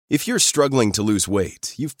If you're struggling to lose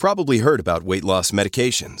weight, you've probably heard about weight loss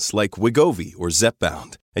medications like Wegovy or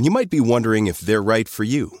Zepbound, and you might be wondering if they're right for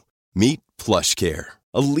you. Meet PlushCare,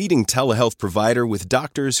 a leading telehealth provider with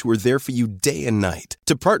doctors who are there for you day and night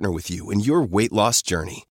to partner with you in your weight loss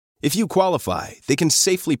journey. If you qualify, they can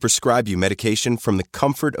safely prescribe you medication from the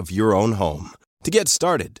comfort of your own home. To get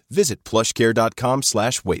started, visit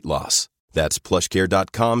plushcare.com/weight-loss. That's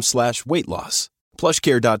plushcare.com/weight-loss.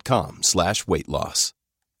 plushcare.com/weight-loss.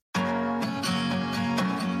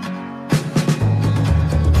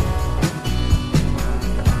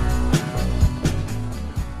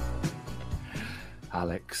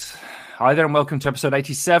 Alex. Hi there and welcome to episode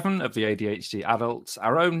 87 of the ADHD Adults,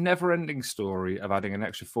 our own never-ending story of adding an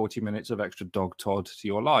extra 40 minutes of extra dog Todd to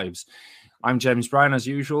your lives. I'm James Brown, as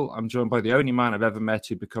usual. I'm joined by the only man I've ever met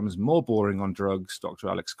who becomes more boring on drugs, Dr.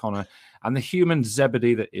 Alex Connor, and the human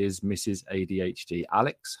Zebedee that is Mrs. ADHD.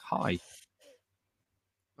 Alex, hi.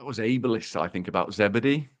 That was ableist, I think, about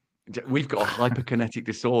Zebedee. We've got a hyperkinetic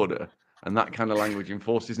disorder, and that kind of language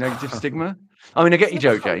enforces negative stigma. I mean, I get your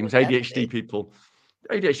joke, James. ADHD people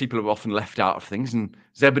are often left out of things, and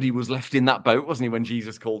Zebedee was left in that boat, wasn't he, when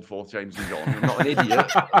Jesus called forth James and John? I'm not an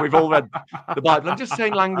idiot. We've all read the Bible. I'm just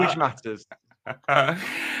saying language matters.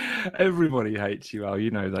 Everybody hates you, Al. You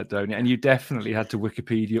know that, don't you? And you definitely had to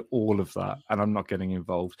Wikipedia all of that, and I'm not getting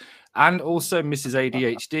involved. And also, Mrs.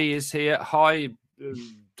 ADHD is here. Hi,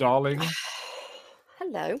 darling.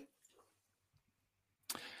 Hello.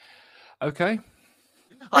 Okay.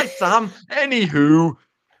 Hi, Sam. Anywho,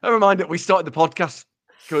 a reminder, we started the podcast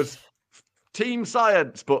because team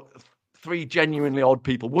science, but three genuinely odd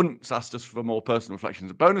people once asked us for more personal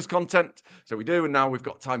reflections and bonus content. So we do, and now we've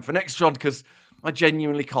got time for next one because I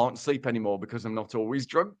genuinely can't sleep anymore because I'm not always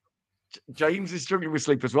drunk. James is struggling with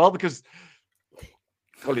sleep as well because,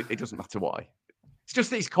 well, it doesn't matter why. It's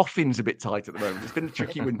just that his coughing's a bit tight at the moment. It's been a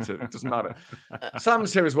tricky winter. It doesn't matter.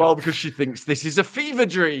 Sam's here as well because she thinks this is a fever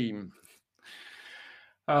dream.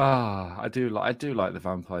 I do like the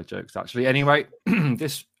vampire jokes, actually. Anyway,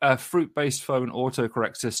 this fruit-based phone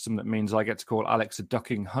autocorrect system that means I get to call Alex a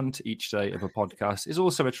ducking hunt each day of a podcast is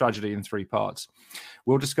also a tragedy in 3 parts.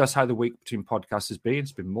 We'll discuss how the week between podcasts has been.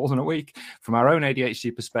 It's been more than a week from our own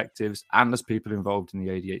ADHD perspectives and as people involved in the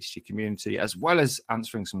ADHD community, as well as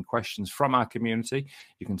answering some questions from our community.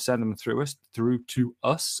 You can send them through to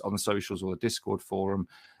us on the socials or the Discord forum.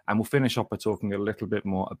 And we'll finish up by talking a little bit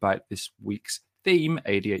more about this week's theme,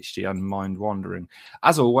 ADHD and mind wandering.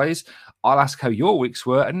 As always, I'll ask how your weeks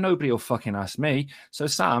were and nobody will fucking ask me. So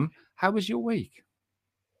Sam, how was your week?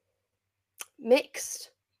 Mixed.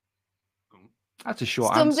 That's a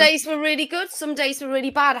short Some answer. days were really good, some days were really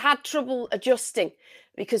bad. I had trouble adjusting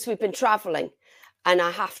because we've been traveling and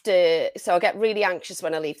I get really anxious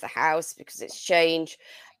when I leave the house because it's change.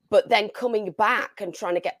 But then coming back and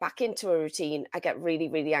trying to get back into a routine, I get really,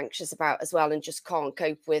 really anxious about as well and just can't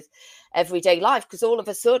cope with everyday life because all of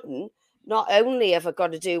a sudden, not only have I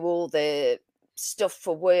got to do all the stuff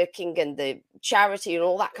for working and the charity and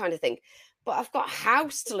all that kind of thing, but I've got a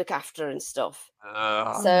house to look after and stuff.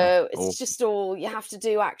 So it's just all, you have to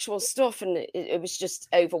do actual stuff and it was just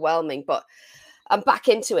overwhelming. But I'm back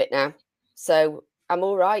into it now. So I'm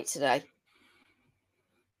all right today.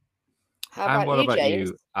 How about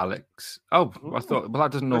James? you, Alex? Oh, I thought, well,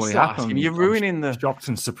 that doesn't normally happen. You're ruining the shocked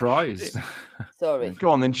and surprised. Sorry.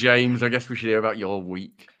 Go on then, James. I guess we should hear about your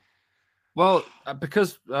week. Well,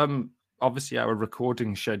 because obviously our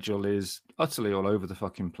recording schedule is utterly all over the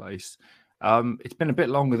fucking place. It's been a bit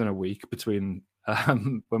longer than a week between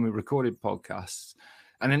when we recorded podcasts.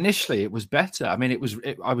 And initially it was better. I mean,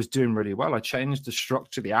 I was doing really well. I changed the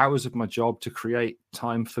structure, the hours of my job to create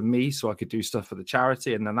time for me so I could do stuff for the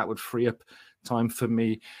charity. And then that would free up time for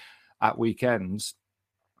me at weekends.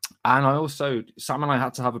 And Sam and I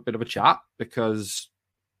had to have a bit of a chat because,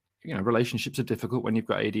 you know, relationships are difficult when you've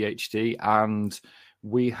got ADHD. And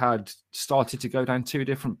we had started to go down 2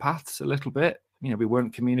 different paths a little bit. You know, we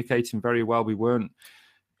weren't communicating very well. We weren't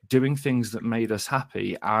doing things that made us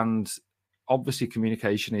happy. And obviously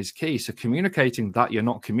communication is key. So communicating that you're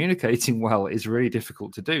not communicating well is really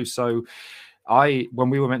difficult to do. So when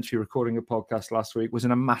we were meant to be recording a podcast last week, was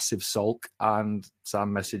in a massive sulk, and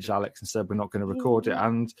Sam messaged Alex and said, we're not going to record it.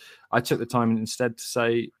 And I took the time instead to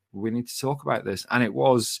say, we need to talk about this. And it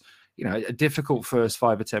was, you know, a difficult first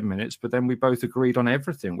 5 or 10 minutes, but then we both agreed on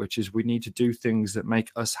everything, which is we need to do things that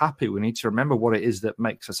make us happy. We need to remember what it is that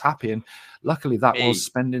makes us happy. And luckily that was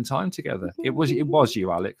spending time together. It was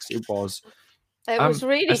you, Alex. It was. It was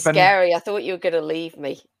really scary. I thought you were going to leave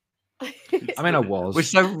me. I mean, I was. We're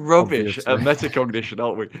so rubbish at metacognition,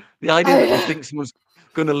 aren't we? The idea that we think someone's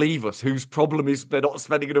going to leave us, whose problem is they're not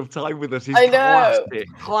spending enough time with us, is I know.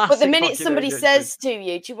 classic. But the minute fucking somebody ADHD. says to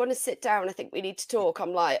you, do you want to sit down? I think we need to talk.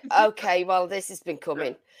 I'm like, okay, well, this has been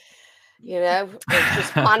coming. You know, it's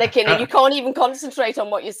just panicking, and you can't even concentrate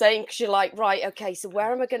on what you're saying because you're like, right, okay, so who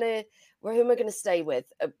am I gonna stay with?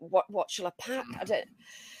 What shall I pack? I don't.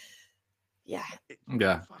 Yeah.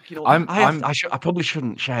 I probably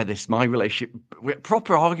shouldn't share this. My relationship,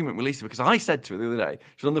 proper argument with Lisa, because I said to her the other day,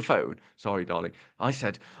 she's on the phone. Sorry, darling. I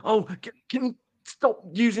said, "Oh, can you stop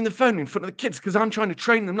using the phone in front of the kids? Because I'm trying to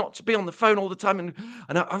train them not to be on the phone all the time." And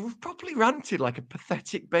I probably ranted like a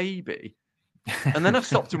pathetic baby. And then I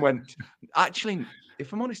stopped and went, actually,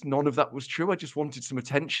 if I'm honest, none of that was true. I just wanted some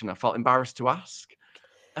attention. I felt embarrassed to ask.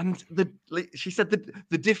 And she said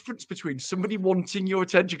the difference between somebody wanting your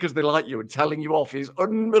attention because they like you and telling you off is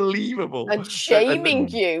unbelievable. And shaming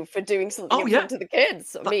you for doing something in front of the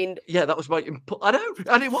kids. I mean, that was my input. I know,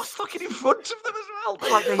 and it was fucking in front of them as well.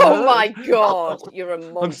 Like oh my God, you're a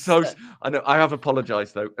monster. I'm so. I know. I have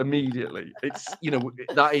apologized though immediately. It's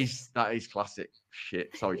that is classic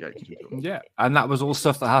shit. Sorry, James. Yeah, and that was all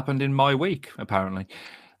stuff that happened in my week apparently.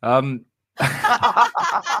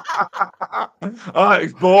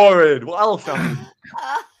 It's boring. What else happened?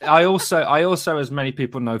 I also, as many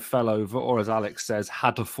people know, fell over, or as Alex says,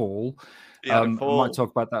 had a fall. I might talk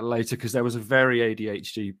about that later because there was a very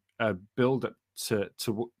ADHD build up to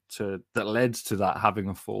that led to that having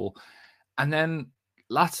a fall, and then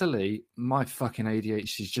latterly my fucking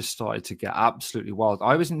ADHD's just started to get absolutely wild.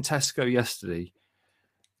 I was in Tesco yesterday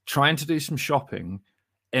trying to do some shopping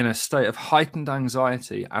in a state of heightened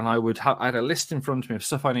anxiety, and I had a list in front of me of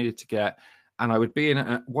stuff I needed to get, and I would be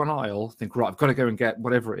in one aisle, think, right, I've got to go and get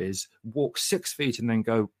whatever it is, walk 6 feet, and then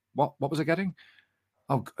go, what was I getting?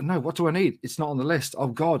 Oh no, what do I need? It's not on the list. Oh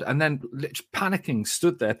God. And then literally panicking,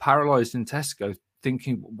 stood there paralyzed in Tesco,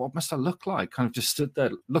 thinking, what must I look like? Kind of just stood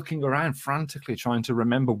there looking around frantically, trying to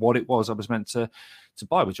remember what it was I was meant to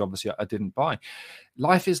buy, which obviously I didn't buy.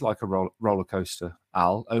 Life is like a roller coaster,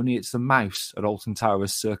 Al, only it's the mouse at Alton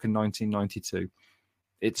Towers circa 1992.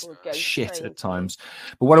 It's shit at times.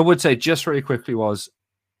 But what I would say just really quickly was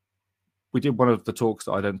we did one of the talks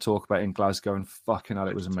that I don't talk about in Glasgow, and fucking hell,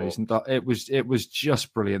 it was amazing. It was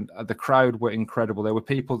just brilliant. The crowd were incredible. There were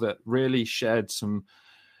people that really shared some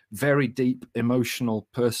very deep, emotional,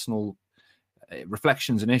 personal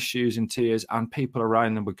reflections and issues and tears, and people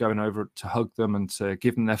around them were going over to hug them and to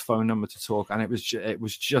give them their phone number to talk. And it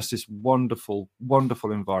was just this wonderful,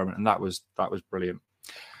 wonderful environment, and that was brilliant.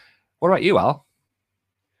 What about you, Al?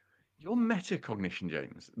 Your metacognition,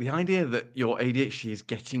 James, the idea that your ADHD is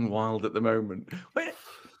getting wild at the moment.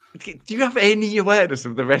 Do you have any awareness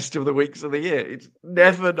of the rest of the weeks of the year? It's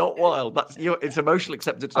never not wild. It's emotional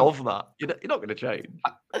acceptance of that. You're not going to change.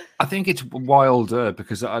 I think it's wilder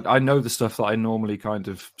because I know the stuff that I normally kind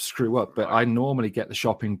of screw up, but I normally get the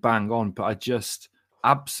shopping bang on, but I just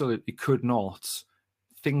absolutely could not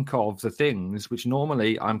think of the things which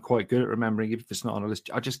normally I'm quite good at remembering if it's not on a list.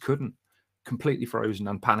 I just couldn't. Completely frozen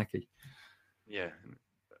and panicky. Yeah.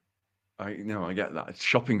 I get that.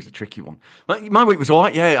 Shopping's a tricky one. My week was all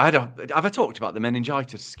right. Yeah, have I talked about the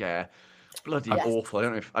meningitis scare? It's bloody awful. I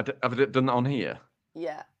don't know if I've done that on here.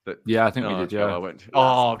 Yeah. But, yeah, I think we did. Yeah, I went.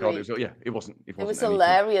 Oh God, it wasn't. It was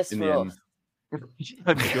hilarious for us.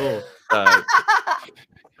 I'm sure.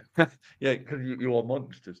 Yeah, because you are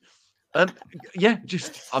monsters. Yeah,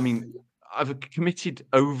 I've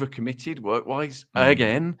overcommitted work-wise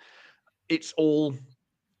again. It's all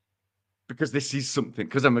because this is something,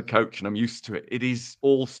 because I'm a coach and I'm used to it. It is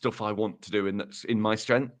all stuff I want to do, and that's in my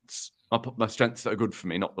strengths. I put my strengths that are good for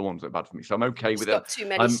me, not the ones that are bad for me. So I'm okay with it. Got too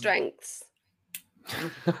many strengths.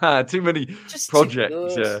 Too many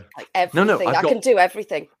projects. Yeah. Like everything. No, I can do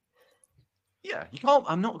everything. Yeah, you can't.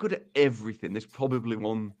 I'm not good at everything. There's probably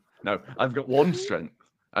one. No, I've got one strength,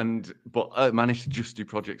 but I managed to just do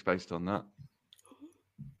projects based on that,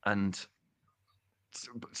 and.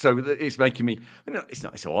 So it's making me,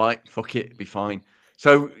 it's all right. Fuck it, it'll be fine.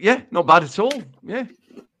 So yeah, not bad at all. Yeah.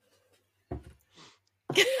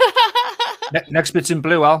 Next bit's in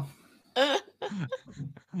blue, Al.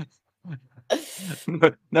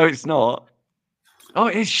 No, it's not. Oh,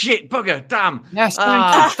 it's shit, bugger, damn. Yes,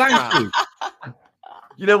 thank you.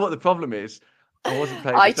 You know what the problem is? I wasn't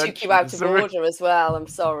paying attention. I took you out of order as well. I'm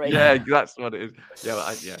sorry. Yeah, that's what it is.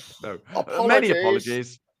 Yeah, no. Many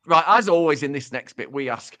apologies. Right, as always in this next bit, we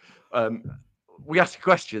ask a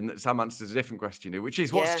question that Sam answers a different question, which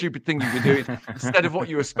is what stupid thing you've been doing instead of what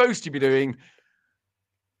you were supposed to be doing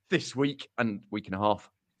this week and week and a half.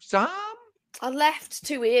 Sam, I left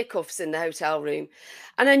 2 ear cuffs in the hotel room,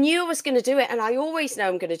 and I knew I was going to do it. And I always know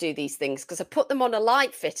I'm going to do these things because I put them on a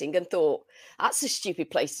light fitting and thought, that's a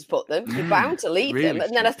stupid place to put them. You're bound to leave them. really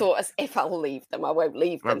And then I stupid. thought, as if I'll leave them, I won't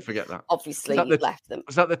leave them. Won't forget that. Obviously, left them.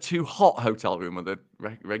 Was that the too hot hotel room or the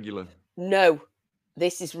regular? No,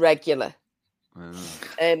 this is regular.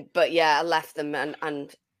 Oh. But yeah, I left them,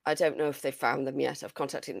 and I don't know if they found them yet. I've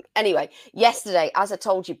contacted them. Anyway, yesterday, as I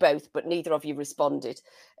told you both, but neither of you responded,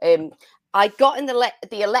 I got in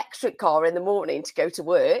the electric car in the morning to go to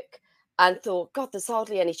work and thought, God, there's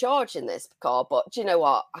hardly any charge in this car. But do you know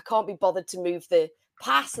what? I can't be bothered to move the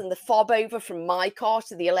pass and the fob over from my car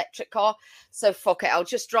to the electric car. So fuck it. I'll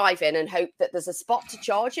just drive in and hope that there's a spot to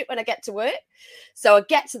charge it when I get to work. So I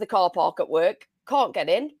get to the car park at work, can't get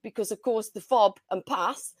in because, of course, the fob and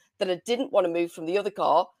pass that I didn't want to move from the other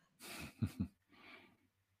car.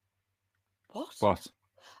 What?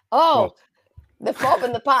 Oh, what? The fob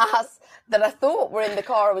and the pass that I thought were in the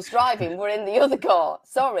car I was driving were in the other car.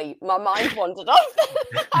 Sorry, my mind wandered off,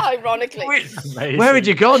 ironically. Where had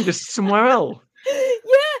you gone? Just somewhere else?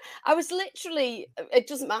 Yeah, I was literally, it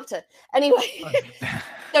doesn't matter. Anyway,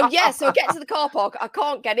 so I get to the car park. I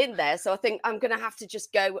can't get in there. So I think I'm going to have to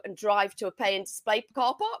just go and drive to a pay and display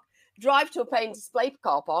car park. Drive to a pay and display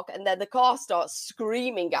car park, and then the car starts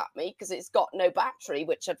screaming at me because it's got no battery,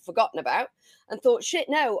 which I'd forgotten about, and thought, shit,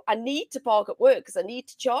 no, I need to park at work because I need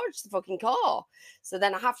to charge the fucking car. So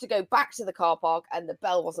then I have to go back to the car park, and the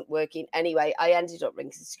bell wasn't working. Anyway, I ended up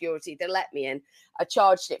ringing security. They let me in. I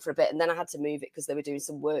charged it for a bit, and then I had to move it because they were doing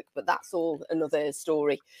some work. But that's all another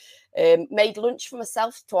story. Made lunch for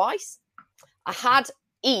myself twice. I had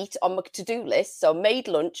eat on my to-do list, so made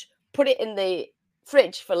lunch, put it in the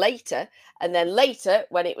fridge for later, and then later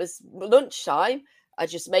when it was lunchtime I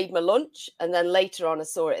just made my lunch, and then later on I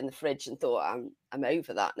saw it in the fridge and thought I'm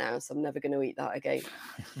over that now, so I'm never going to eat that again.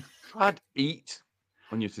 I'd eat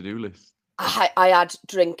on your to-do list. I add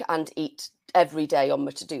drink and eat every day on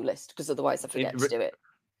my to-do list because otherwise I forget to do it.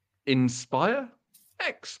 Inspire?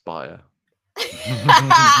 Expire?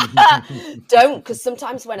 Don't, because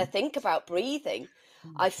sometimes when I think about breathing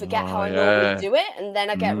I forget how I normally do it, and then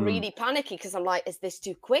I get really panicky because I'm like, is this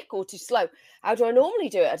too quick or too slow? How do I normally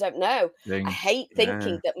do it? I don't know. I hate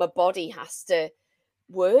thinking that my body has to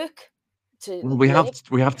work to. Well, we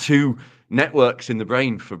have two networks in the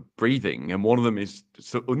brain for breathing, and one of them is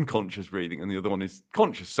unconscious breathing, and the other one is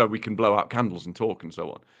conscious, so we can blow out candles and talk and so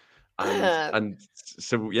on. And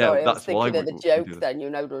so yeah, sorry, that's why. I was thinking of the joke. Then you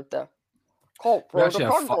know the. We actually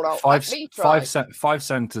have five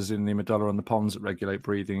centres in the medulla and the pons that regulate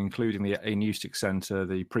breathing, including the anoustic centre,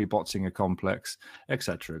 the pre-Botzinger complex,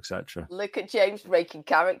 etc., etc. Look at James breaking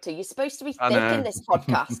character. You're supposed to be thick in this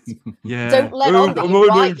podcast. Yeah. Don't let on that you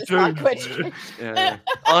write this language. Yeah.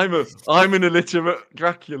 I'm an illiterate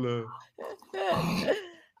Dracula.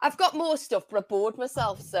 I've got more stuff, but I bored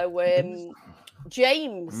myself. So,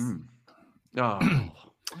 James.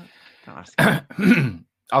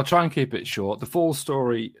 I'll try and keep it short. The full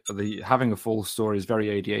story, having a full story is very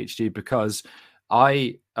ADHD because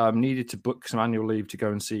I needed to book some annual leave to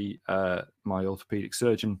go and see my orthopedic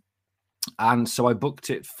surgeon. And so I booked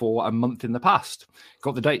it for a month in the past.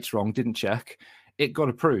 Got the dates wrong, didn't check. It got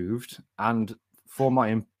approved. And for my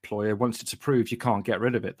employer, once it's approved, you can't get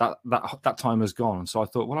rid of it. That time has gone. So I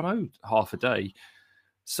thought, well, I'm owed half a day.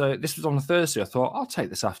 So this was on a Thursday. I thought, I'll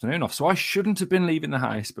take this afternoon off. So I shouldn't have been leaving the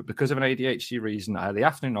house, but because of an ADHD reason, I had the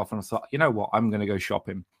afternoon off, and I thought, you know what, I'm going to go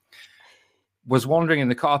shopping. Was wandering in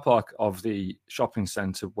the car park of the shopping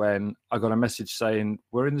centre when I got a message saying,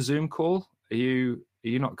 we're in the Zoom call. Are you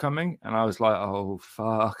not coming? And I was like, oh,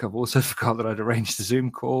 fuck, I've also forgot that I'd arranged the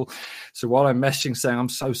Zoom call. So while I'm messaging saying, I'm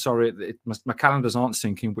so sorry, my calendars aren't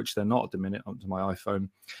syncing, which they're not at the minute onto my iPhone,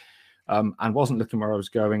 and wasn't looking where I was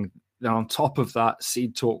going. Then on top of that,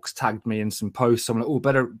 Seed Talks tagged me in some posts. I'm like, oh,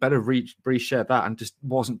 better reshare that, and just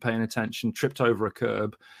wasn't paying attention, tripped over a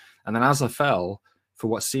curb. And then as I fell for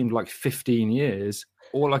what seemed like 15 years,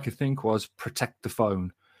 all I could think was protect the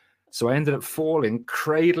phone. So I ended up falling,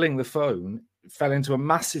 cradling the phone, fell into a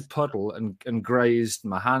massive puddle and grazed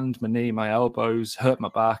my hand, my knee, my elbows, hurt my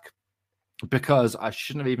back because I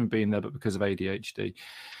shouldn't have even been there, but because of ADHD.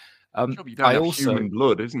 I also human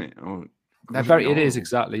blood, isn't it? It is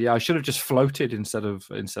exactly. Yeah, I should have just floated instead of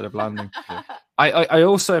landing. I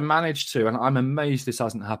also managed to, and I'm amazed this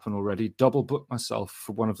hasn't happened already, double book myself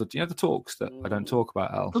for one of the the talks that I don't talk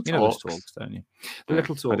about, Al. You know those talks, don't you? The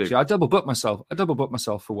little talks. Yeah, I double booked myself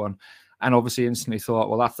for one, and obviously instantly thought,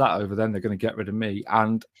 well, that's that over. Then they're going to get rid of me.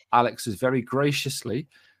 And Alex has very graciously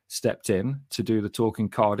stepped in to do the talk in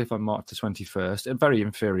Cardiff on March the 21st. A very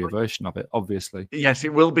inferior version of it, obviously. Yes,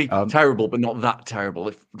 it will be terrible, but not that terrible.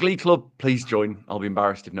 If Glee Club, please join. I'll be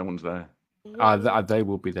embarrassed if no one's there. They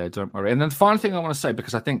will be there, don't worry. And then the final thing I want to say,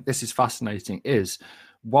 because I think this is fascinating, is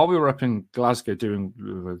while we were up in Glasgow doing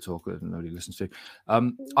the talk that nobody listens to,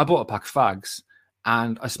 I bought a pack of fags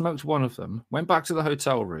and I smoked one of them, went back to the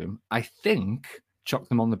hotel room, I think chucked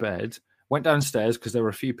them on the bed, went downstairs because there were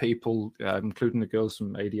a few people, including the girls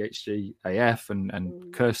from ADHD AF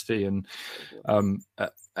and Kirsty and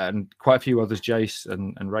quite a few others, Jace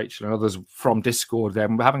and Rachel and others from Discord there.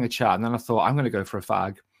 And we're having a chat. And then I thought, I'm going to go for a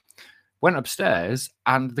fag. Went upstairs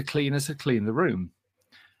and the cleaners had cleaned the room.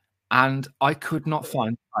 And I could not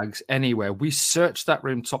find fags anywhere. We searched that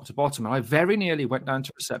room top to bottom. And I very nearly went down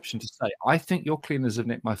to reception to say, I think your cleaners have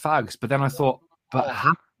nicked my fags. But then I thought, but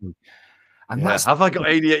have you? And have I got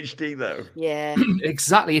ADHD though? Yeah,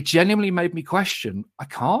 exactly. It genuinely made me question. I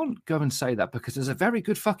can't go and say that because there's a very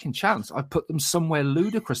good fucking chance I put them somewhere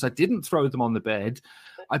ludicrous. I didn't throw them on the bed.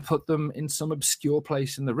 I put them in some obscure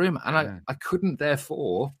place in the room. And I couldn't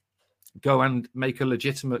therefore go and make a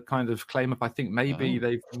legitimate kind of claim if I think maybe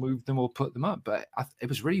they've moved them or put them up. But it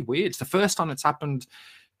was really weird. It's the first time it's happened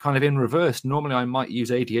kind of in reverse. Normally I might use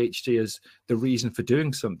ADHD as the reason for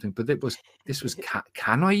doing something, but this was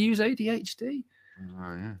can I use ADHD?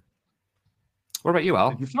 Oh yeah. What about you,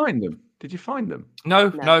 Al? Did you find them? No,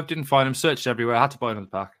 didn't find them. Searched everywhere. I had to buy another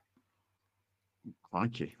pack.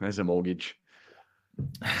 Crikey, there's a mortgage.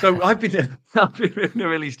 So I've been doing a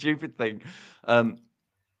really stupid thing.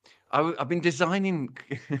 I've been designing,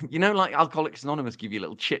 like Alcoholics Anonymous give you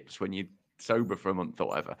little chips when you're sober for a month or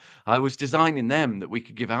whatever. I was designing them that we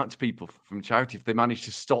could give out to people from charity if they manage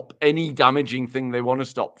to stop any damaging thing they want to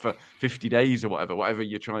stop for 50 days or whatever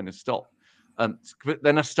you're trying to stop. But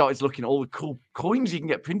then I started looking at all the cool coins you can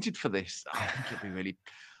get printed for this. I think it'd be really,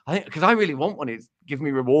 because I really want one. It's give me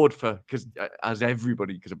reward because as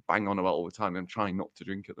everybody, because I bang on about all the time, I'm trying not to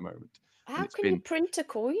drink at the moment. How can you print a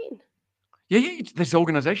coin? Yeah. There's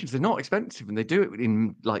organisations. They're not expensive, and they do it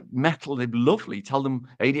in like metal. They're lovely. Tell them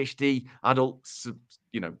ADHD adults,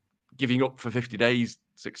 giving up for 50 days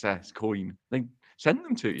success coin. They send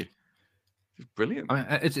them to you. It's brilliant. I mean,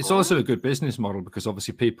 it's also a good business model because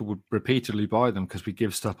obviously people would repeatedly buy them because we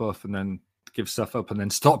give stuff up and then give stuff up and then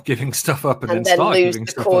stop giving stuff up and then start giving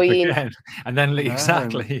stuff up again, and then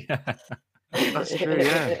exactly. That's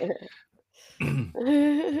true.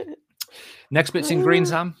 Yeah. Next bit's in green,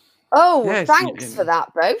 Sam. Oh, yes, thanks for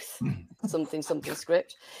that, both. Something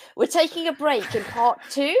script. We're taking a break in part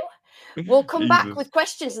 2. We'll come back with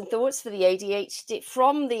questions and thoughts for the ADHD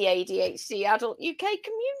from the ADHD adult UK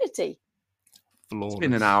community. Flawless. It's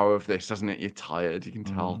been an hour of this, hasn't it? You're tired, you can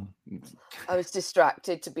tell. I was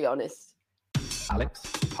distracted, to be honest. Alex,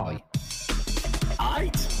 hi.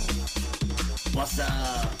 Aight. What's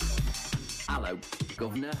up? Hello,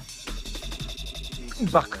 Governor.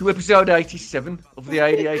 Back to episode 87 of the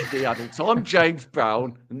ADHD Adults. I'm James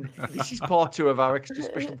Brown, and this is part 2 of our extra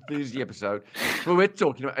special Thursday episode where we're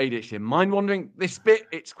talking about ADHD and mind wandering. This bit,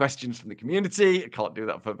 it's questions from the community. I can't do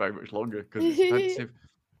that for very much longer because it's expensive.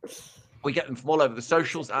 We get them from all over the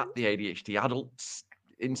socials at the ADHD Adults,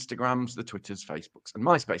 Instagrams, the Twitters, Facebooks, and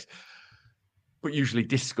MySpace. But usually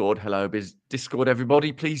Discord. Hello, Discord,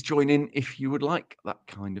 everybody. Please join in if you would like that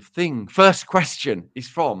kind of thing. First question is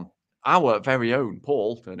from our very own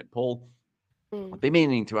Paul. Turnip Paul. I've been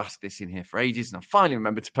meaning to ask this in here for ages, and I finally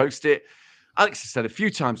remembered to post it. Alex has said a few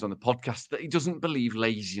times on the podcast that he doesn't believe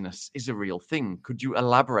laziness is a real thing. Could you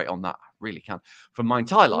elaborate on that? I really can. For my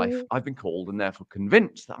entire life, I've been called and therefore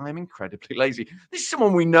convinced that I'm incredibly lazy. This is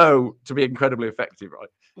someone we know to be incredibly effective, right?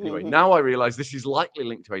 Anyway, now I realize this is likely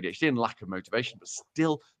linked to ADHD and lack of motivation, but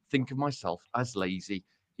still think of myself as lazy,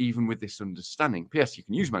 even with this understanding. P.S. You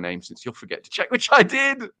can use my name since you'll forget to check, which I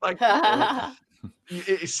did. Thank you.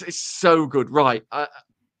 It's so good. Right.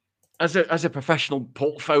 As a professional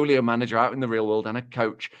portfolio manager out in the real world and a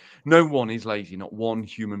coach, no one is lazy, not one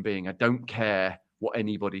human being. I don't care what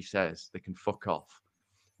anybody says. They can fuck off.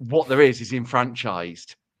 What there is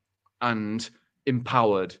enfranchised and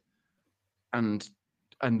empowered and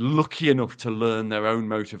lucky enough to learn their own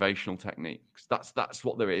motivational techniques. That's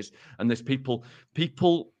what there is. And there's people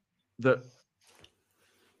that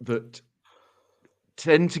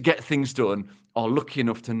tend to get things done are lucky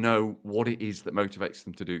enough to know what it is that motivates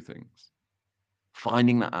them to do things.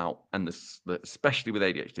 Finding that out, and especially with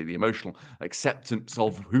ADHD, the emotional acceptance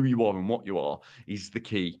of who you are and what you are is the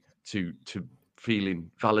key to feeling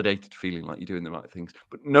validated, feeling like you're doing the right things.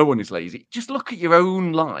 But no one is lazy. Just look at your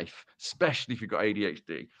own life, especially if you've got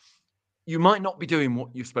ADHD. you might not be doing what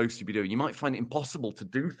you're supposed to be doing. You might find it impossible to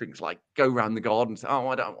do things like go around the garden and say, oh,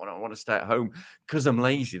 I want to stay at home because I'm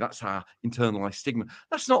lazy. That's our internalized stigma.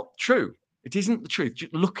 That's not true. It isn't the truth.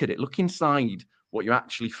 Just look at it. Look inside what you're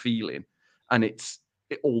actually feeling. And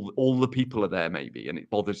all the people are there maybe, and it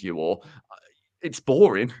bothers you, or it's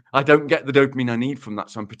boring. I don't get the dopamine I need from that.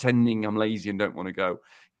 So I'm pretending I'm lazy and don't want to go.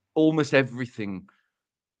 Almost everything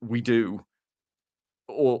we do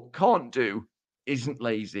or can't do isn't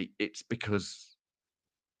lazy. It's because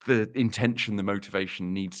the intention, the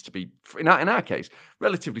motivation needs to be, in our case,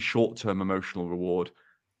 relatively short-term emotional reward.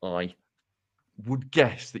 I would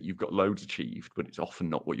guess that you've got loads achieved, but it's often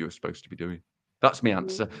not what you were supposed to be doing. That's my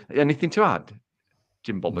answer. Anything to add,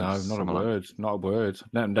 Jim Bob? No, not a word. Not a word.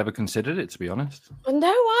 No, never considered it, to be honest. No,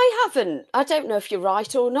 I haven't. I don't know if you're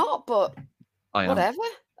right or not, but I am. whatever.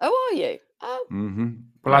 Oh, are you? Oh. Mm-hmm.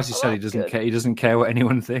 Well, as you said, he doesn't care. He doesn't care what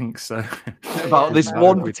anyone thinks. So about this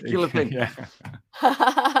one particular thing. Yeah.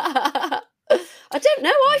 I don't know.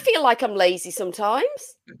 I feel like I'm lazy sometimes.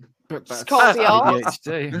 But Just can't be arsed.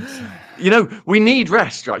 ADHD. You know, we need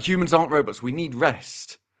rest, right? Humans aren't robots. We need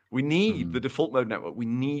rest. We need the default mode network. We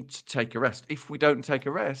need to take a rest. If we don't take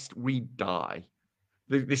a rest, we die.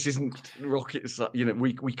 This isn't rocket science. You know,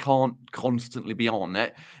 we can't constantly be on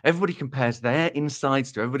it. Everybody compares their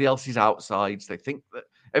insides to everybody else's outsides. They think that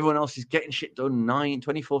everyone else is getting shit done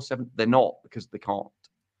 24/7. They're not, because they can't.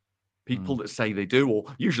 People that say they do, or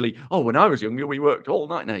usually, oh, when I was younger, we worked all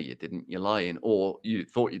night. No, you didn't. You're lying, or you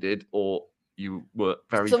thought you did, or you were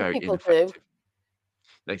very, Some very people ineffective. do.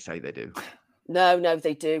 They say they do. No,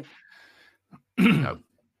 they do. No,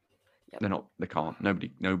 Yep. they're not. They can't.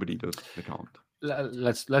 Nobody does. They can't.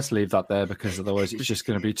 Let's leave that there, because otherwise it's just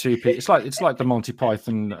going to be two people. It's like the Monty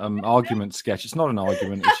Python argument sketch. It's not an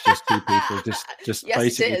argument. It's just two people just Yes,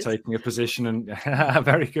 basically taking a position. And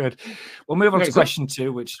very good. We'll move on to question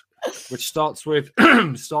 2, which starts with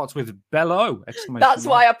bellow! That's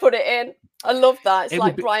why I put it in. I love that. It's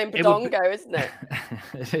like Brian it would Badongo, isn't it?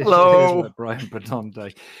 Hello. It is like Brian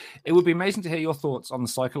Badongo. It would be amazing to hear your thoughts on the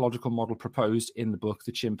psychological model proposed in the book,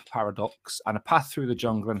 The Chimp Paradox, and a path through the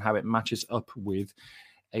jungle, and how it matches up with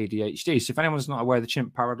ADHD. So if anyone's not aware, The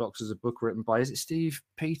Chimp Paradox is a book written by, is it Steve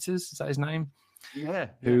Peters? Is that his name? Yeah.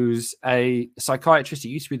 Who's a psychiatrist. He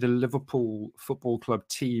used to be the Liverpool Football Club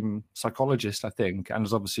team psychologist, I think, and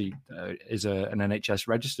is obviously an NHS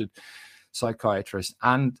registered psychiatrist.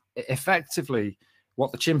 And effectively,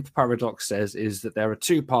 what the chimp paradox says is that there are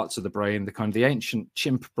two parts of the brain: the kind of the ancient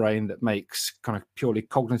chimp brain that makes kind of purely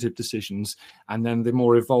cognitive decisions, and then the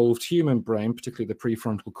more evolved human brain, particularly the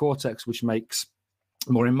prefrontal cortex, which makes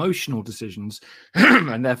more emotional decisions.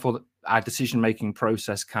 And therefore our decision-making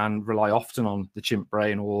process can rely often on the chimp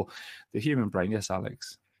brain or the human brain. Yes,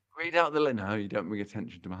 Alex? Read out the letter. No, you don't bring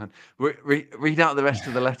attention to my hand. Read out the rest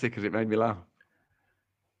of the letter, because it made me laugh.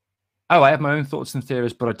 Oh, I have my own thoughts and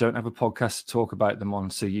theories, but I don't have a podcast to talk about them on,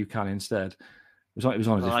 so you can instead. It was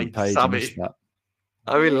on a different page.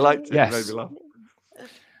 I really liked it. Yes. It made me laugh.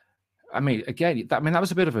 I mean, again, that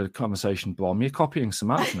was a bit of a conversation bomb. You're copying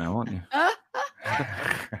some ads now, aren't you?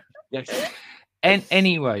 Yes. And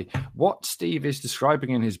anyway, what Steve is describing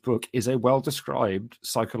in his book is a well-described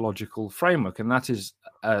psychological framework, and that is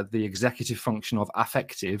the executive function of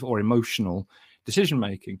affective or emotional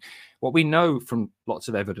decision-making. What we know from lots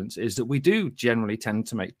of evidence is that we do generally tend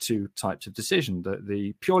to make two types of decision.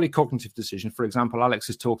 The purely cognitive decision, for example, Alex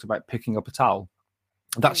has talked about picking up a towel.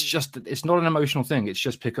 That's just, it's not an emotional thing. It's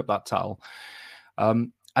just pick up that towel.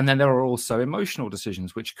 And then there are also emotional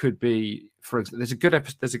decisions, which could be, for example,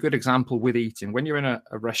 there's a good example with eating. When you're in a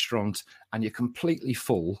restaurant and you're completely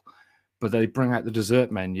full, but they bring out the dessert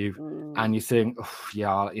menu and you think, oh,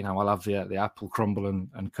 yeah, I'll have the apple crumble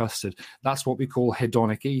and custard. That's what we call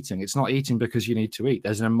hedonic eating. It's not eating because you need to eat.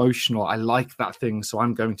 There's an emotional, I like that thing, so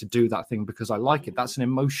I'm going to do that thing because I like it. That's an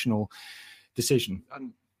emotional decision.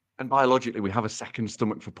 And biologically, we have a second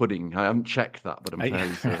stomach for pudding. I haven't checked that, but I'm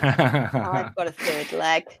fairly certain. I've got a third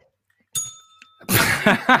leg.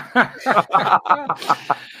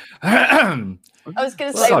 I was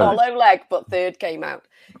going to say hollow leg, but third came out.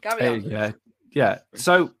 Carry on. Yeah.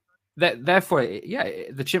 So therefore,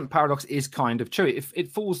 the chimp paradox is kind of true.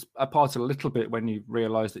 It falls apart a little bit when you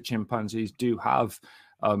realize that chimpanzees do have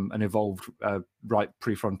an evolved right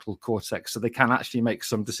prefrontal cortex, so they can actually make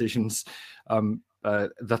some decisions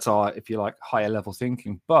that are, if you like, higher level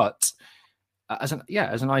thinking. But as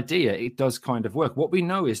an idea, it does kind of work. What we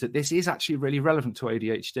know is that this is actually really relevant to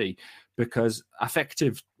ADHD, because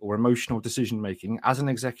affective or emotional decision making as an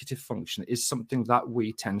executive function is something that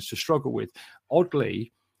we tend to struggle with.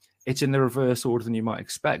 Oddly, it's in the reverse order than you might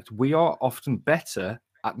expect. We are often better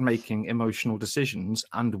at making emotional decisions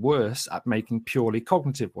and worse at making purely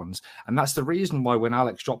cognitive ones. And that's the reason why when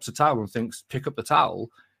Alex drops a towel and thinks, pick up the towel,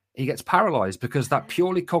 he gets paralyzed, because that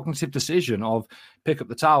purely cognitive decision of pick up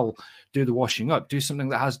the towel, do the washing up, do something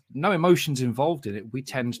that has no emotions involved in it, we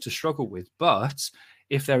tend to struggle with. But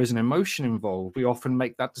if there is an emotion involved, we often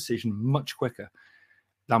make that decision much quicker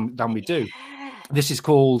than we do. This is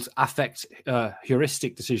called affect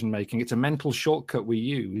heuristic decision making. It's a mental shortcut we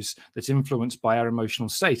use that's influenced by our emotional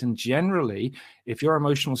state. And generally, if your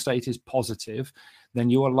emotional state is positive, then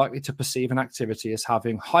you are likely to perceive an activity as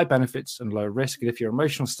having high benefits and low risk. And if your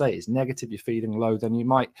emotional state is negative, you're feeling low, then you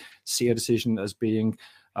might see a decision as being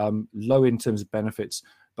low in terms of benefits,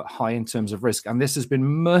 but high in terms of risk. And this has been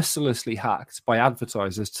mercilessly hacked by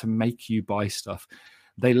advertisers to make you buy stuff.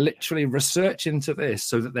 They literally research into this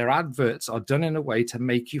so that their adverts are done in a way to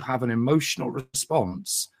make you have an emotional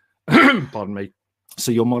response. Pardon me.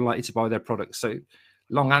 So you're more likely to buy their product. So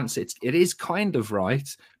long answer, it is kind of right,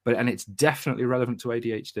 and it's definitely relevant to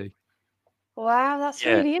ADHD. Wow, that's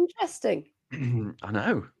really interesting. I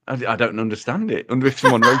know. I don't understand it. I wonder if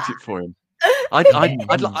someone wrote it for him.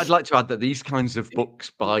 I'd like to add that these kinds of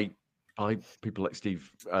books by people like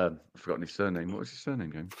Steve, I've forgotten his surname. What was his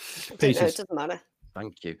surname, James? I don't know, it doesn't matter.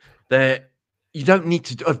 Thank you. You don't need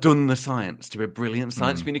to have done the science to be a brilliant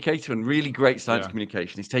science communicator, and really great science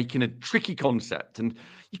communication is taking a tricky concept, and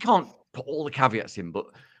you can't put all the caveats in, but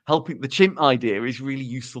helping the chimp idea is really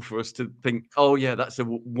useful for us to think, oh yeah, that's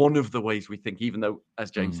one of the ways we think, even though, as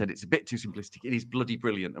James said, it's a bit too simplistic. It is bloody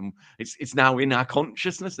brilliant, and it's now in our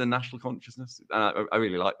consciousness, the national consciousness. I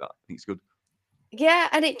really like that. I think it's good. Yeah,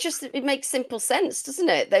 and it makes simple sense, doesn't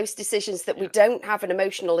it? Those decisions that we don't have an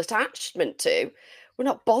emotional attachment to, we're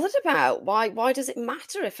not bothered about. Why does it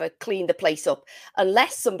matter if I clean the place up?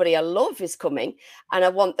 Unless somebody I love is coming and I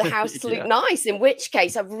want the house to look nice, in which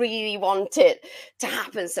case I really want it to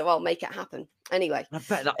happen, so I'll make it happen. Anyway,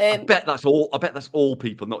 I bet that's all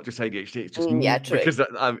people, not just ADHD. It's just true. Because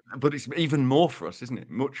but it's even more for us, isn't it?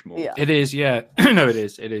 Much more. Yeah. It is, yeah. No, it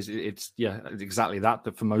is. It's exactly that.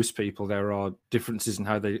 But for most people, there are differences in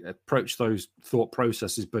how they approach those thought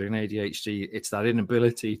processes. But in ADHD, it's that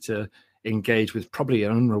inability to engage with probably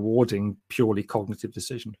an unrewarding, purely cognitive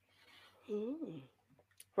decision.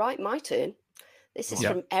 Right, my turn. This is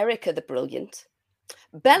from Erica the Brilliant.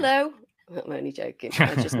 Bello. I'm only joking.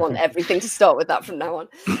 I just want everything to start with that from now on.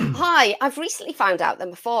 Hi, I've recently found out that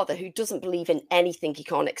my father, who doesn't believe in anything he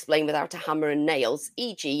can't explain without a hammer and nails,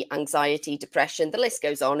 e.g. anxiety, depression, the list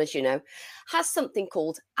goes on, as you know, has something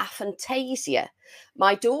called aphantasia.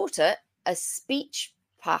 My daughter, a speech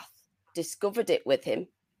path, discovered it with him.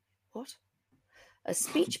 What? A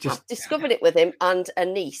speech path discovered it with him and a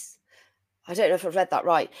niece. I don't know if I've read that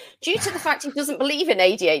right. Due to the fact he doesn't believe in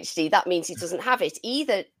ADHD, that means he doesn't have it.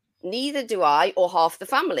 Neither do I or half the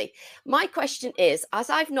family. My question is,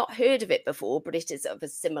 as I've not heard of it before, but it is of a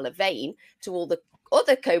similar vein to all the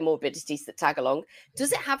other comorbidities that tag along,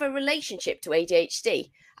 does it have a relationship to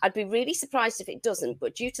ADHD? I'd be really surprised if it doesn't,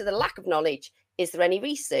 but due to the lack of knowledge, is there any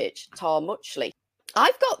research? Tar Muchley.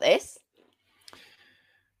 I've got this.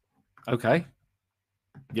 Okay.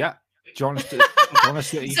 Yeah. Do you want us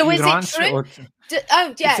to so is it true?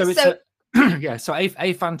 So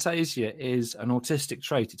aphantasia is an autistic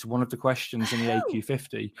trait. It's one of the questions in the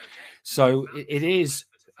AQ50. So it is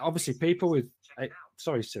obviously people with...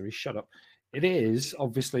 Sorry, Siri, shut up. It is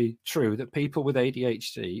obviously true that people with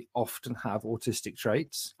ADHD often have autistic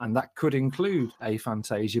traits, and that could include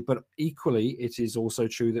aphantasia. But equally, it is also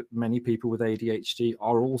true that many people with ADHD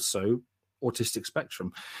are also autistic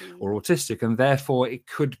spectrum or autistic, and therefore it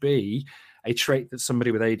could be a trait that somebody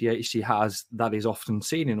with ADHD has that is often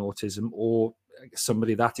seen in autism, or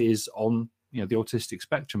somebody that is on the autistic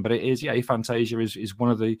spectrum. But it is, aphantasia is one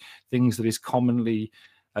of the things that is commonly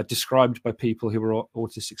described by people who are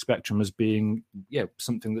autistic spectrum as being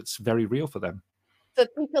something that's very real for them. For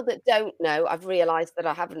people that don't know, I've realized that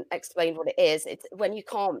I haven't explained what it is. It's when you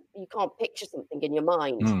can't picture something in your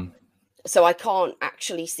mind. So I can't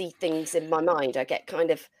actually see things in my mind. I get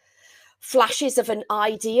kind of flashes of an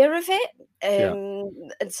idea of it.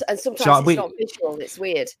 And sometimes it's not visual. It's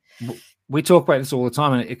weird. We talk about this all the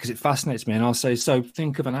time because it fascinates me. And I'll say, so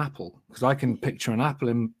think of an apple, because I can picture an apple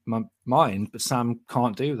in my mind, but Sam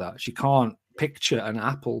can't do that. She can't picture an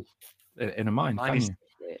apple in her mind. Can you?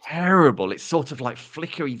 Terrible. It's sort of like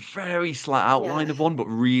flickery, very slight outline of one, but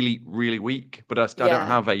really, really weak. But I don't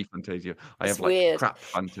have aphantasia. I have like crap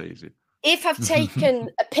fantasia. If I've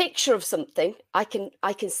taken a picture of something, I can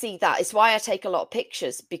see that. It's why I take a lot of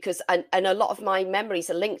pictures, because and a lot of my memories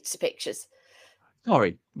are linked to pictures.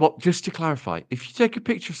 Sorry, just to clarify, if you take a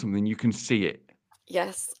picture of something, you can see it.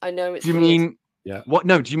 Yes, I know. It's Do you mean Yeah. What?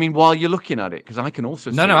 No, do you mean while you're looking at it? Because I can also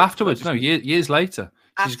No, see no, it. afterwards. No, years later.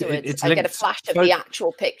 Afterwards, I get a flash of the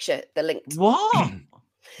actual picture, the linked. What?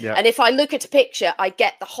 Yeah. And if I look at a picture, I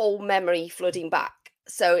get the whole memory flooding back.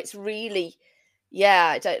 So it's really,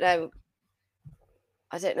 I don't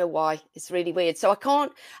know why. It's really weird. So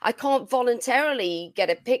I can't voluntarily get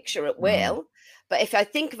a picture at will. But if I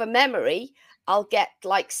think of a memory, I'll get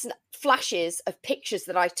like flashes of pictures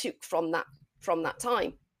that I took from that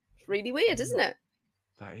time. It's really weird, isn't it?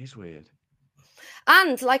 That is weird.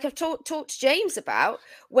 And like I've talked to James about,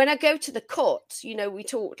 when I go to the cut, we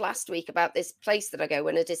talked last week about this place that I go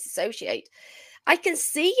when I disassociate. I can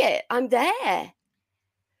see it. I'm there.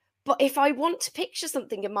 But if I want to picture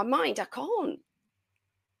something in my mind, I can't.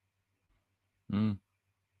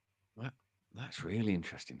 Well, that's really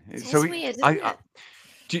interesting. It's weird, isn't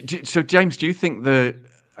it? So, James, do you think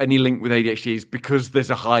any link with ADHD is because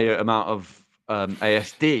there's a higher amount of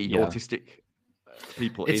ASD, autistic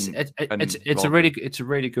people it's a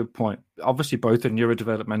really good point. Obviously, both are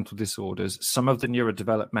neurodevelopmental disorders. Some of the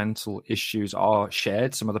neurodevelopmental issues are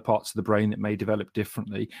shared. Some of the parts of the brain that may develop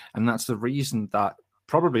differently, and that's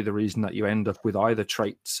probably the reason that you end up with either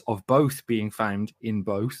traits of both being found in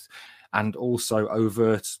both, and also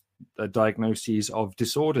overt diagnoses of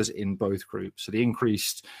disorders in both groups. So the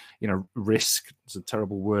increased, risk, it's a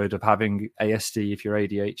terrible word, of having ASD if you're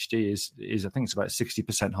ADHD is I think it's about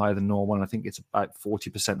 60% higher than normal, and I think it's about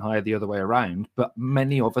 40% higher the other way around. But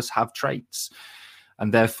many of us have traits,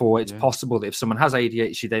 and therefore it's possible that if someone has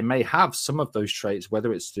ADHD, they may have some of those traits,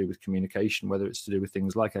 whether it's to do with communication, whether it's to do with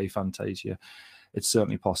things like aphantasia. It's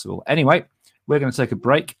certainly possible. Anyway, we're going to take a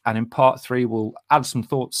break, and in part 3, we'll add some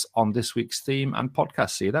thoughts on this week's theme and podcast.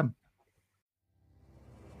 See you then.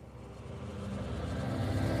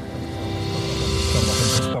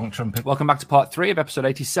 Trumpet. Welcome back to part 3 of episode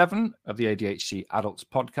 87 of the ADHD Adults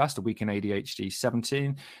Podcast, a week in ADHD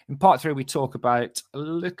 17. In part 3, we talk about a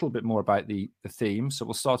little bit more about the theme. So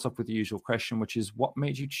we'll start off with the usual question, which is, what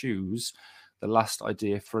made you choose the last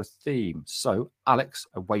idea for a theme? So, Alex,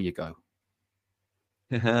 away you go.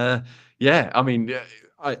 Yeah, I mean,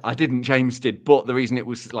 I didn't, James did, but the reason it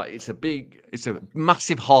was like, it's a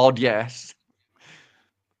massive hard yes.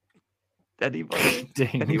 Anybody?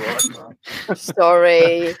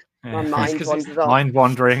 Sorry, my mind wandered off. Mind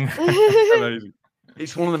wandering. Amazing.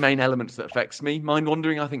 It's one of the main elements that affects me. Mind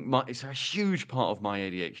wandering, I think, it's a huge part of my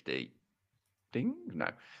ADHD.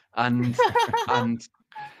 And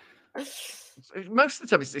most of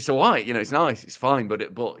the time it's all right, it's nice, it's fine, but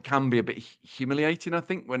it can be a bit humiliating, I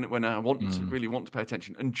think, when I really want to pay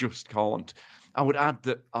attention and just can't. I would add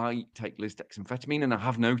that I take lisdexamfetamine, and I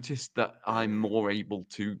have noticed that I'm more able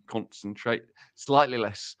to concentrate, slightly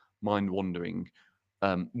less mind wandering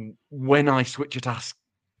when I switch a task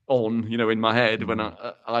on, in my head. When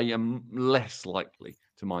I am less likely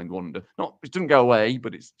to mind wander. It doesn't go away,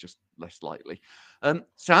 but it's just less likely.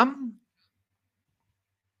 Sam?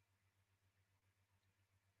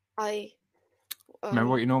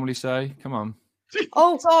 Remember what you normally say? Come on.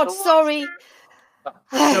 Oh God, sorry.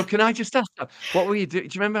 So can I just ask, what were you doing?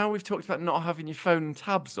 Do you remember how we've talked about not having your phone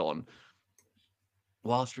tabs on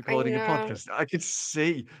whilst recording a podcast? I could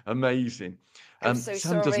see. Amazing. I'm so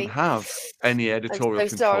Sam sorry. doesn't have any editorial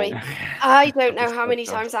control. Sorry. I don't know how many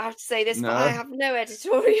times I have to say this, but I have no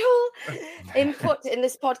editorial input in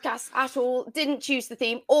this podcast at all. Didn't choose the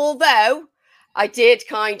theme, although I did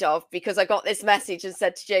kind of, because I got this message and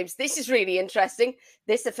said to James, this is really interesting.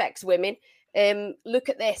 This affects women. Look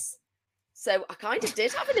at this. So I kind of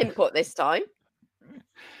did have an input this time.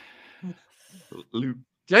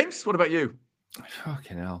 James, what about you?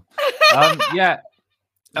 Fucking hell. Yeah.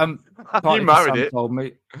 You married it. Told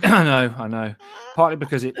me. I know. Partly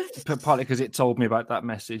because it told me about that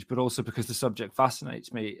message, but also because the subject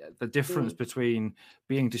fascinates me. The difference between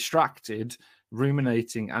being distracted,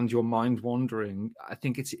 ruminating, and your mind wandering. I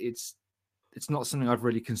think it's not something I've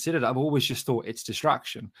really considered. I've always just thought it's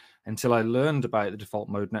distraction until I learned about the default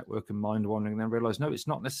mode network and mind wandering, and then realized, no, it's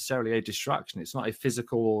not necessarily a distraction. It's not a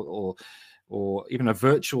physical or even a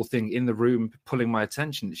virtual thing in the room pulling my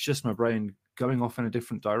attention. It's just my brain going off in a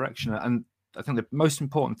different direction. And I think the most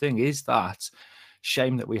important thing is that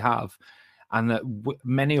shame that we have, and that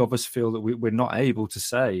many of us feel that we're not able to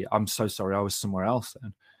say, I'm so sorry, I was somewhere else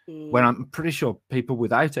then. When I'm pretty sure people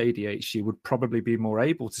without ADHD would probably be more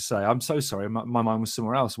able to say, I'm so sorry, my mind was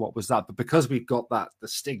somewhere else. What was that? But because we've got the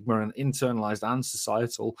stigma and internalized and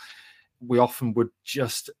societal, we often would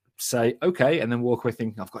just say, okay, and then walk away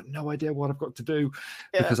thinking, I've got no idea what I've got to do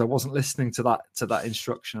because I wasn't listening to that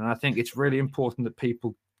instruction. And I think it's really important that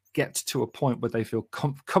people get to a point where they feel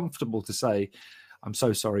comfortable to say, I'm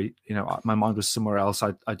so sorry. My mind was somewhere else.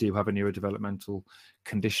 I do have a neurodevelopmental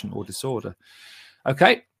condition or disorder.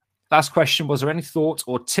 Okay. Last question. Was there any thought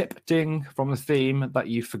or tip ding from the theme that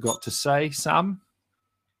you forgot to say, Sam?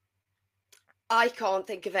 I can't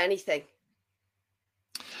think of anything.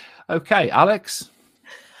 Okay, Alex.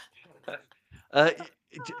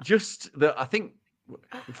 Just that I think,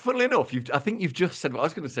 funnily enough, I think you've just said what I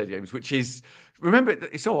was going to say, James, which is, remember,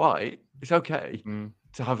 it's all right. It's okay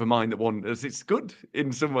to have a mind that wanders. It's good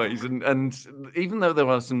in some ways. And even though there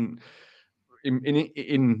are some,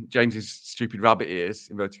 in James's stupid rabbit ears,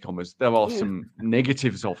 inverted commas, there are some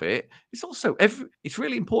negatives of it. It's also, it's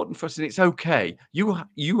really important for us, and it's okay. You have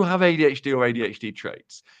ADHD or ADHD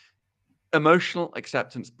traits. Emotional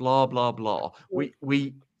acceptance, blah, blah, blah.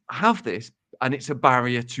 We have this, and it's a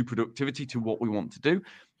barrier to productivity, to what we want to do,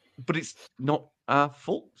 but it's not our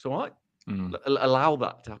fault. It's all right. Allow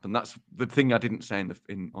that to happen. That's the thing I didn't say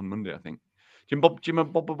on Monday, I think.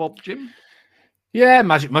 Jim? Yeah,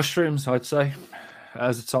 magic mushrooms, I'd say,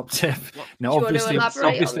 as a top tip. Now, obviously,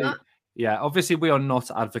 we are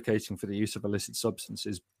not advocating for the use of illicit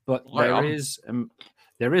substances, but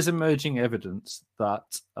there is emerging evidence that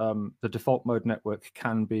the default mode network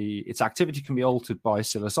its activity can be altered by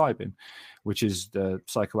psilocybin, which is the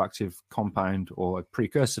psychoactive compound or a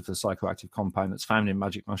precursor for the psychoactive compound that's found in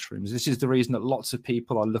magic mushrooms. This is the reason that lots of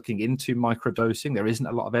people are looking into microdosing. There isn't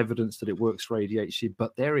a lot of evidence that it works for ADHD,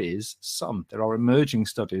 but there are emerging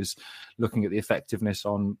studies looking at the effectiveness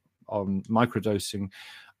on microdosing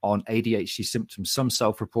on ADHD symptoms, some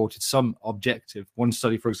self-reported, some objective. One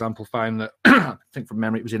study, for example, found that, I think from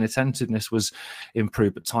memory, it was inattentiveness was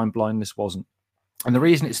improved, but time blindness wasn't. And the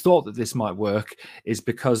reason it's thought that this might work is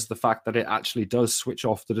because the fact that it actually does switch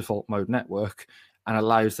off the default mode network and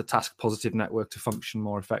allows the task positive network to function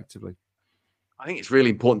more effectively. I think it's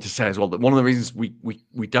really important to say as well that one of the reasons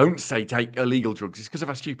we don't say take illegal drugs is because of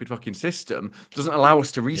our stupid fucking system. It doesn't allow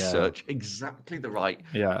us to research exactly the right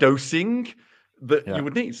dosing that you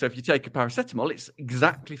would need. So if you take a paracetamol, it's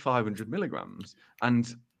exactly 500 milligrams.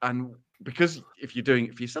 And because if you're doing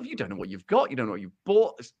it for yourself, you don't know what you've got, you don't know what you've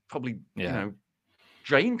bought. It's probably,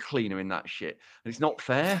 drain cleaner in that shit. And it's not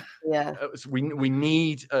fair. Yeah. We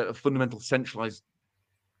need a fundamental centralized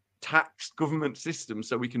taxed government system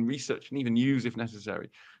so we can research and even use, if necessary,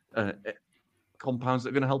 compounds that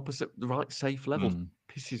are going to help us at the right safe level.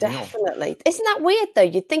 Pisses me off. Definitely. Isn't that weird though?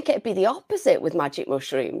 You'd think it'd be the opposite with magic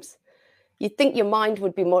mushrooms. You'd think your mind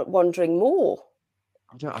would be wandering more.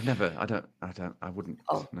 I wouldn't.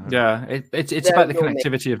 Oh. No. Yeah, it's about the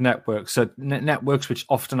connectivity of networks. So networks which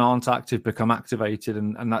often aren't active become activated,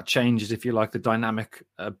 and that changes, if you like, the dynamic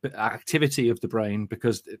activity of the brain,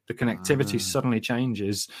 because the connectivity suddenly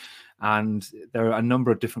changes. And there are a number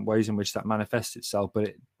of different ways in which that manifests itself,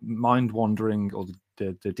 but mind wandering or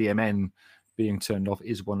the DMN being turned off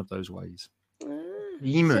is one of those ways.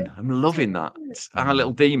 Demon, I'm loving that. Our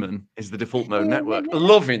little demon is the default mode network.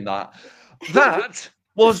 Loving that. That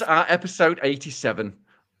was our episode 87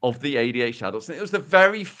 of the ADHD Adults. And it was the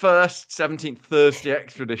very first 17th Thursday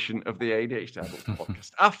extra edition of the ADHD Adults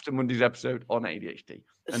podcast after Monday's episode on ADHD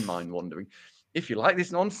and mind wandering. If you like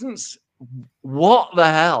this nonsense, what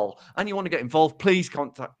the hell? And you want to get involved, please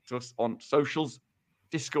contact us on socials,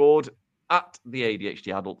 Discord, at the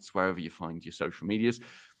ADHD Adults, wherever you find your social medias.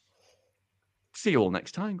 See you all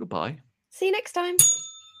next time. Goodbye. See you next time.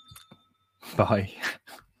 Bye.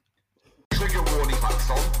 Trigger warning,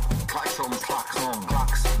 klaxon, klaxon, klaxon.